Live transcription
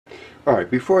All right,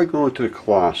 before I go into the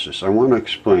Colossus, I want to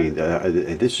explain that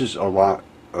this is a lot.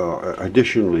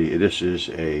 Additionally, this is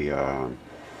an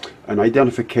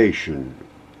identification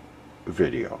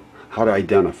video, how to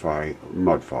identify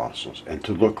mud fossils and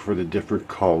to look for the different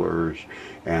colors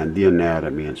and the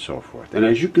anatomy and so forth. And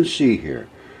as you can see here,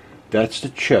 that's the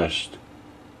chest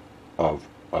of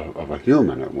a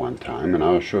human at one time, and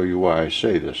I'll show you why I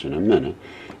say this in a minute.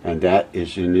 And that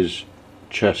is in his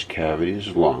chest cavity, his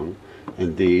lung,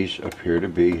 and these appear to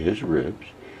be his ribs,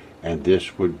 and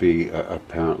this would be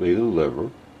apparently the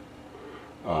liver.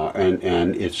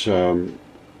 And it's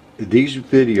these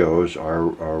videos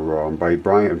are by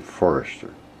Brian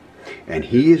Forrester, and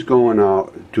he is going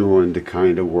out doing the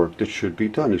kind of work that should be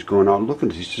done. He's going out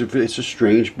looking. It's a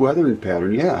strange weathering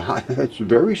pattern. Yeah, it's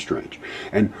very strange.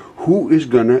 And who is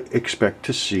going to expect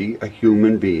to see a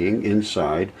human being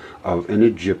inside of an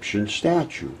Egyptian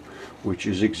statue, which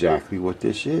is exactly what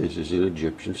this is an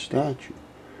Egyptian statue.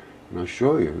 And I'll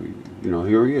show you. You know,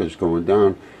 here he is going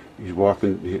down. He's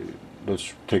walking.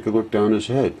 Let's take a look down his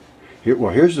head.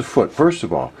 Here's the foot. First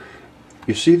of all,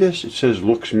 you see this? It says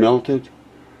looks melted.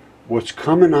 What's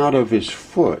coming out of his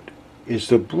foot is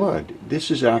the blood.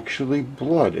 This is actually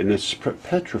blood, and it's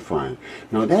petrifying.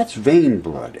 Now that's vein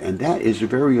blood, and that is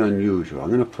very unusual. I'm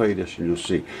going to play this and you'll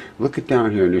see. Look it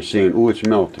down here, and they're saying, oh, it's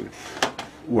melting.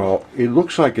 Well, it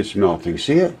looks like it's melting.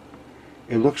 See it?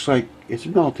 It looks like it's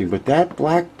melting, but that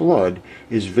black blood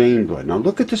is vein blood. Now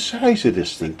look at the size of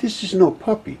this thing. This is no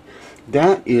puppy.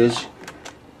 Look, you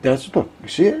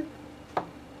see it?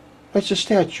 That's a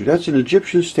statue. That's an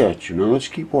Egyptian statue. Now let's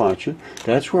keep watching.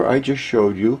 That's where I just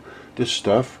showed you the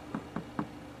stuff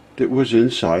that was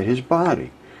inside his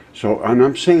body. So, and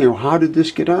I'm saying, well, how did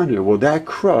this get on here? Well, that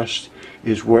crust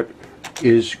is what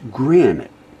is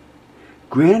granite.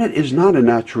 Granite is not a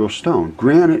natural stone.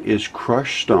 Granite is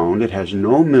crushed stone that has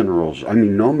no minerals,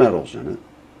 no metals in it.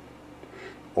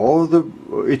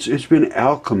 It's been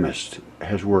alchemist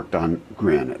has worked on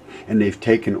granite, and they've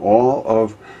taken all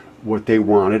of what they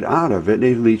wanted out of it, and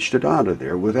they leached it out of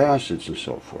there with acids and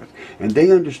so forth. And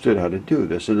they understood how to do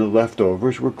this, and the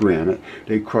leftovers were granite.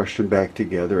 They crushed them back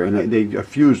together, and they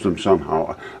fused them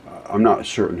somehow. I'm not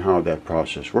certain how that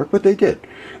process worked, but they did.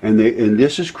 And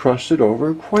this is crusted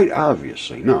over quite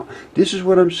obviously. Now, this is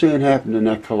what I'm saying happened in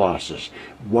that Colossus.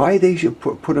 Why they should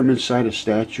put them inside of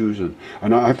statues, and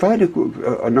I find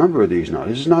a number of these now.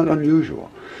 This is not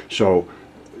unusual. So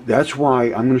that's why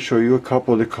I'm going to show you a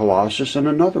couple of the Colossus and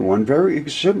another one very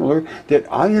similar that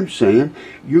I am saying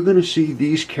you're going to see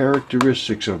these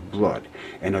characteristics of blood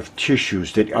and of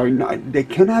tissues that they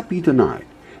cannot be denied.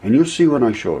 And you'll see when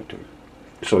I show it to you.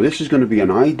 So this is going to be an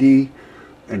ID,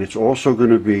 and it's also going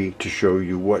to be to show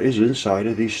you what is inside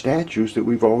of these statues that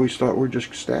we've always thought were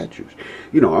just statues.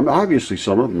 You know, obviously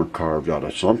some of them are carved out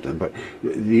of something, but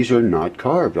these are not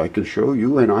carved. I can show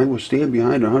you, and I will stand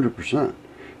behind 100%.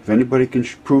 If anybody can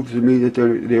prove to me that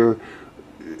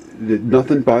that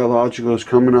nothing biological is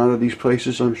coming out of these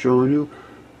places I'm showing you,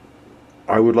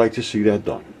 I would like to see that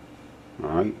done. All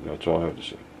right, that's all I have to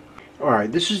say. All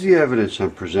right, this is the evidence I'm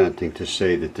presenting to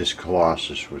say that this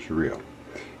Colossus was real.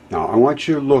 Now, I want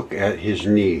you to look at his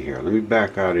knee here. Let me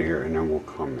back out of here, and then we'll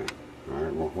come in. All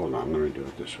right, well, hold on. Let me do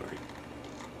it this way.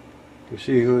 You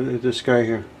see this guy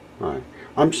here? All right.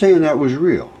 I'm saying that was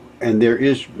real. And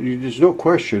there's no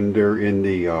question they're in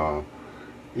the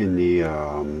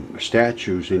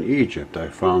statues in Egypt. I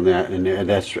found that, and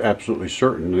that's absolutely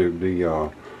certain.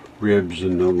 The ribs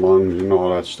and the lungs and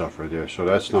all that stuff are there, so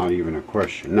that's not even a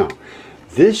question. Now,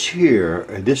 this here,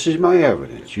 this is my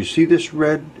evidence. You see this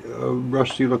red,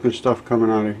 rusty looking stuff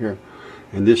coming out of here?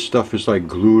 And this stuff is like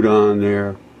glued on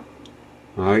there.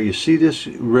 All right, you see this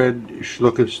red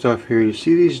looking stuff here? You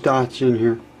see these dots in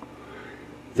here?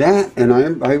 That, and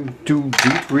I do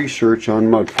deep research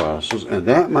on mud fossils, and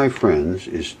that, my friends,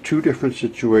 is two different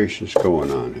situations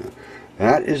going on here.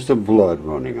 That is the blood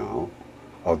running out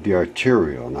of the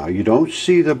arterial. Now, you don't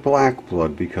see the black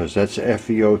blood because that's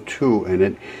FeO2, and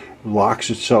it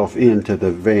locks itself into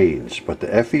the veins. But the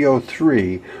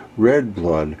FeO3, red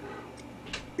blood,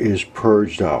 is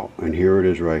purged out, and here it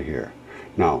is right here.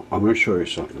 Now, I'm going to show you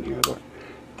something here. Look,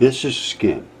 this is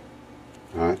skin.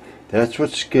 All right. That's what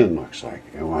skin looks like.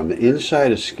 And on the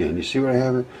inside of skin, you see what I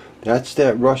have here? That's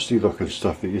that rusty looking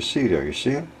stuff that you see there. You see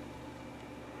it?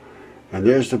 And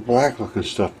there's the black looking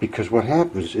stuff, because what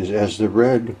happens is as the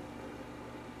red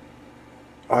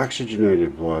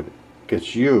oxygenated blood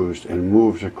gets used and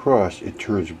moves across, it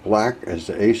turns black as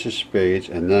the ace of spades,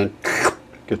 and then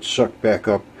gets sucked back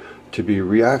up to be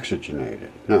reoxygenated.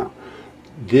 Now,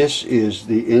 this is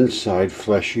the inside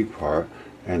fleshy part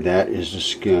and that is the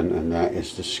skin, and that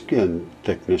is the skin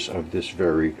thickness of this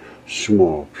very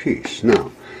small piece.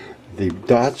 Now, the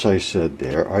dots I said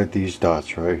there are these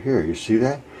dots right here. You see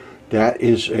that? That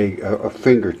is a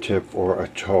fingertip or a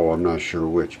toe, I'm not sure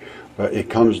which, but it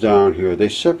comes down here. They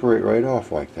separate right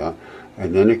off like that,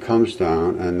 and then it comes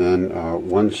down, and then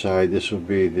one side, this will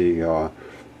be the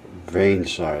vein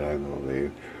side, I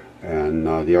believe, and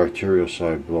the arterial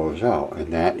side blows out,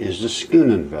 and that is the skin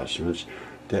investments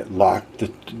that lock the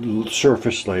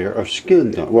surface layer of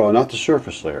skin down. Well, not the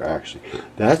surface layer, actually.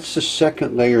 That's the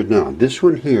second layer down. This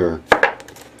one here,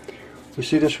 you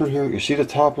see this one here? You see the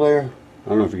top layer? I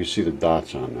don't know if you can see the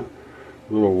dots on that.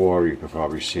 A little water, you can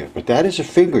probably see it. But that is a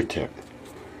fingertip.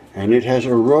 And it has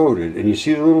eroded. And you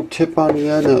see the little tip on the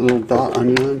end, that little dot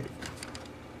on the end?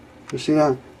 You see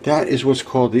that? That is what's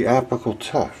called the apical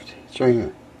tuft. It's right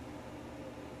here.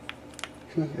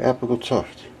 See? Apical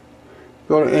tuft.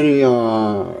 Go to any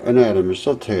anatomist,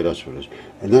 they'll tell you that's what it is.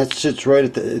 And that sits right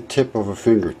at the tip of a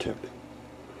fingertip.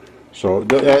 So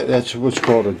that's what's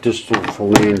called a distal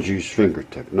phalanges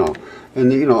fingertip. No,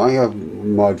 and you know, I have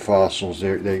mud fossils.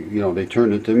 They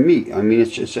turn into meat. I mean,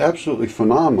 it's absolutely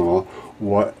phenomenal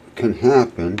what can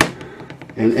happen,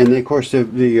 and of course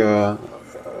the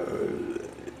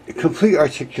complete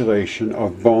articulation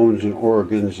of bones and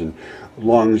organs and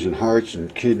lungs and hearts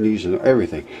and kidneys and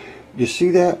everything. You see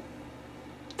that?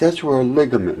 That's where a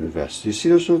ligament invests. You see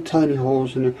those little tiny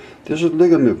holes in there? There's a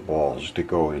ligament balls that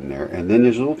go in there, and then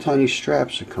there's little tiny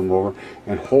straps that come over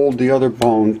and hold the other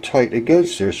bone tight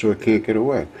against there so it can't get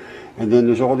away. And then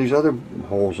there's all these other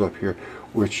holes up here,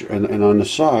 which and on the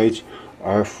sides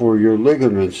are for your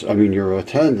ligaments, I mean your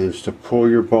tendons, to pull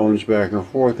your bones back and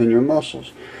forth and your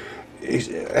muscles. It's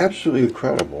absolutely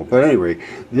incredible. But anyway,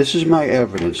 this is my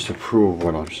evidence to prove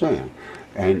what I'm saying.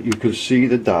 And you can see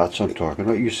the dots I'm talking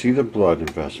about. You see the blood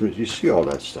investment. You see all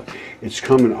that stuff. It's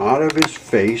coming out of his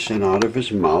face and out of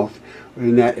his mouth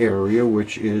in that area,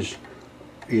 which is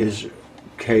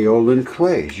kaolin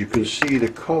clays. You can see the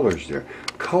colors there.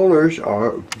 Colors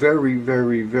are very,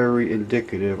 very, very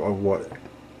indicative of what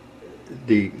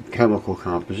the chemical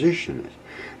composition is.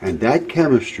 And that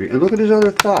chemistry, and look at his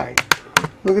other thigh.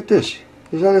 Look at this.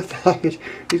 His other thigh,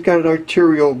 he's got an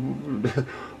arterial,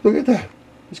 look at that.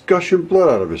 He's gushing blood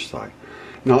out of his thigh.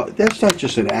 Now, that's not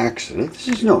just an accident. This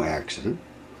is no accident.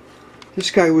 This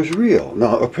guy was real.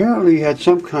 Now, apparently he had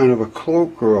some kind of a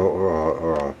cloak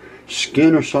or a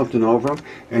skin or something over him,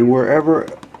 and wherever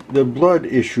the blood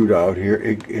issued out here,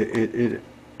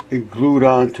 it glued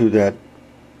onto that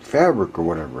fabric or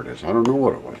whatever it is. I don't know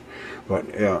what it was.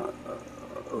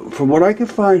 But from what I can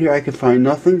find here, I can find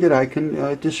nothing that I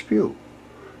can dispute.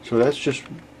 So that's just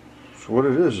what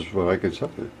it is what I can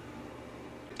tell you.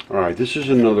 Alright, this is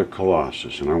another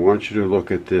Colossus, and I want you to look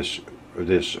at this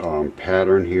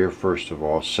pattern here first of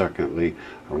all. Secondly,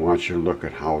 I want you to look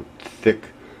at how thick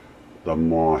the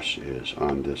moss is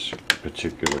on this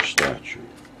particular statue.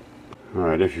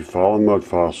 Alright, if you follow mud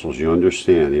fossils, you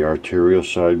understand the arterial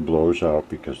side blows out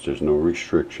because there's no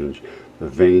restrictions. The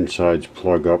vein sides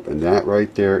plug up, and that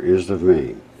right there is the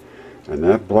vein. And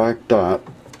that black dot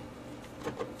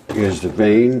is the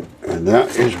vein, and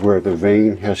that is where the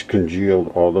vein has congealed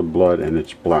all the blood and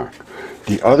it's black.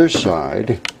 The other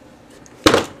side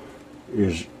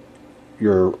is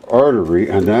your artery,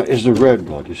 and that is the red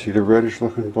blood. You see the reddish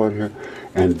looking blood here?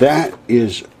 And that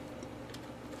is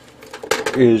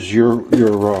your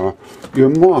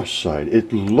moss side.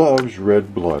 It loves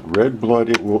red blood. Red blood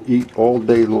it will eat all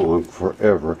day long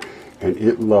forever, and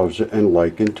it loves it, and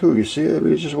lichen too. You see, I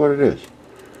mean, it's just what it is.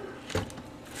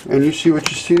 And you see what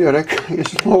you see there, that guy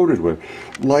is loaded with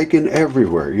lichen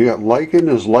everywhere. You got lichen,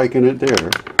 there's lichen it there,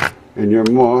 and your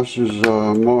moss is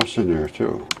moss in there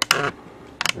too.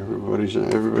 Everybody's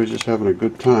just having a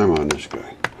good time on this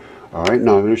guy. Alright,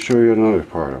 now I'm going to show you another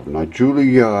part of him. Now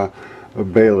Julie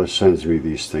Bayless sends me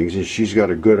these things, and she's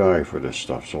got a good eye for this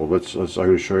stuff. So I'm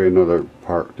going to show you another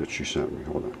part that she sent me.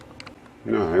 Hold on.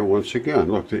 Alright, once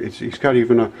again, look, he's got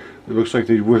even it looks like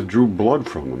they withdrew blood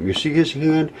from him. You see his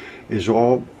hand is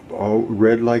all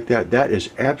red like that? That is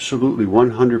absolutely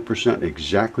 100%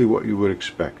 exactly what you would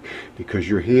expect, because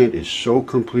your hand is so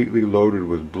completely loaded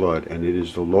with blood, and it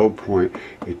is the low point,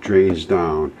 it drains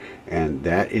down, and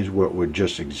that is what would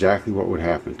exactly what would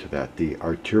happen to that. The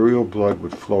arterial blood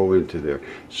would flow into there.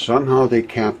 Somehow they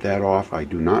capped that off. I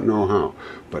do not know how,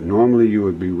 but normally you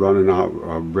would be running out,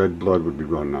 red blood would be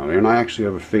running out. And I actually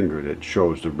have a finger that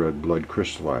shows the red blood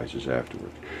crystallizes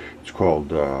afterwards. It's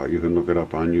called, you can look it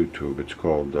up on YouTube, it's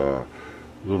called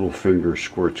Little Finger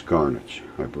Squirts Garnets,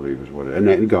 I believe is what it is. And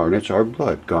then garnets are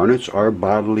blood. Garnets are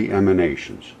bodily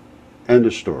emanations. End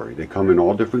of story. They come in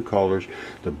all different colors.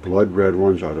 The blood red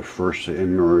ones are the first to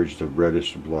emerge, the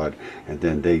reddest blood, and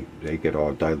then they get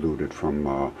all diluted from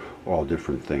all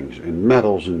different things, and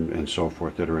metals and so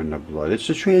forth that are in the blood. It's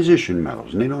the transition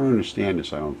metals, and they don't understand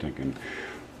this, I don't think, in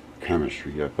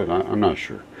chemistry yet, but I'm not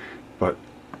sure. But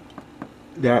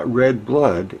that red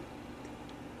blood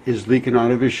is leaking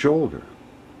out of his shoulder,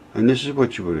 and this is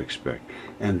what you would expect.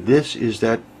 And this is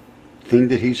that thing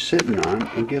that he's sitting on,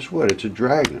 and guess what? It's a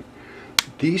dragon.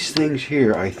 These things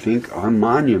here, I think, are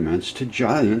monuments to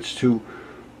giants to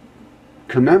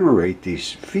commemorate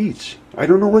these feats. I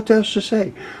don't know what else to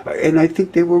say. And I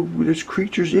think there's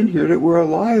creatures in here that were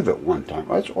alive at one time.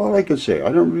 That's all I can say.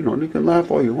 I don't, you can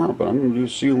laugh all you want, but I'm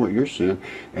just seeing what you're seeing.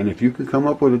 And if you can come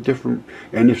up with a different,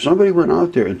 and if somebody went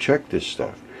out there and checked this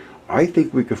stuff, I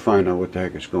think we could find out what the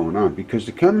heck is going on, because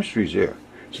the chemistry's there.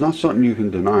 It's not something you can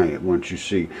deny it once you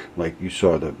see, like you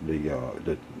saw the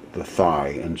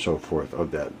thigh and so forth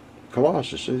of that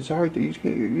Colossus. It's hard to,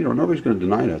 nobody's going to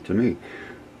deny that to me.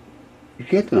 You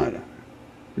can't deny that.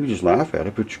 You can just laugh at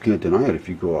it, but you can't deny it if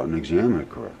you go out and examine it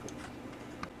correctly.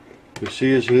 You see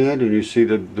his hand, and you see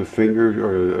the finger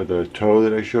or the toe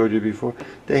that I showed you before?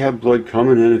 They have blood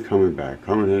coming in and coming back,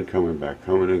 coming in, coming back,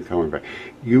 coming in, coming back.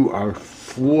 You are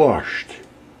flushed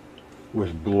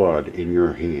with blood in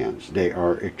your hands. They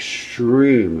are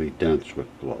extremely dense with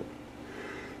blood.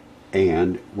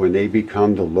 And when they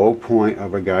become the low point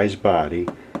of a guy's body,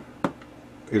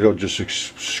 it'll just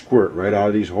squirt right out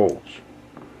of these holes.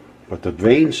 But the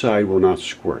vein side will not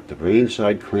squirt. The vein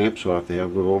side clamps off. They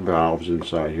have little valves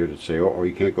inside here that say, oh,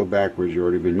 you can't go backwards, you've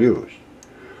already been used.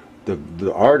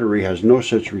 The artery has no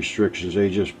such restrictions. They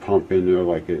just pump in there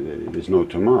like there's no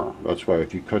tomorrow. That's why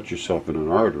if you cut yourself in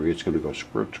an artery, it's going to go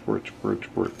squirt, squirt, squirt,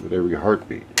 squirt with every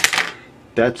heartbeat.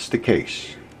 That's the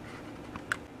case.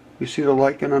 You see the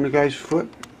lichen on the guy's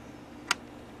foot?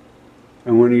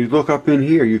 And when you look up in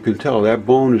here, you can tell that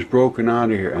bone is broken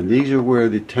out of here. And these are where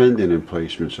the tendon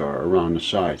emplacements are around the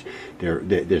sides.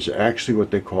 There's actually what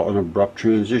they call an abrupt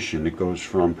transition. It goes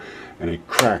from, and it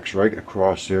cracks right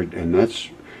across there. And that's,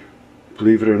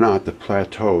 believe it or not, the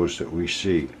plateaus that we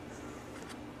see.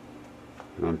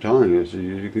 And I'm telling you,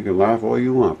 you can laugh all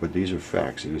you want, but these are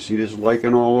facts. And you see this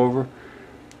lichen all over?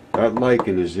 That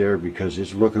lichen is there because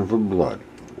it's looking for blood.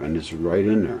 And it's right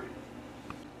in there.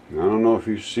 I don't know if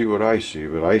you see what I see,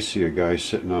 but I see a guy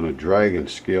sitting on a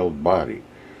dragon-scaled body.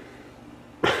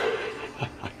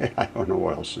 I don't know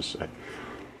what else to say.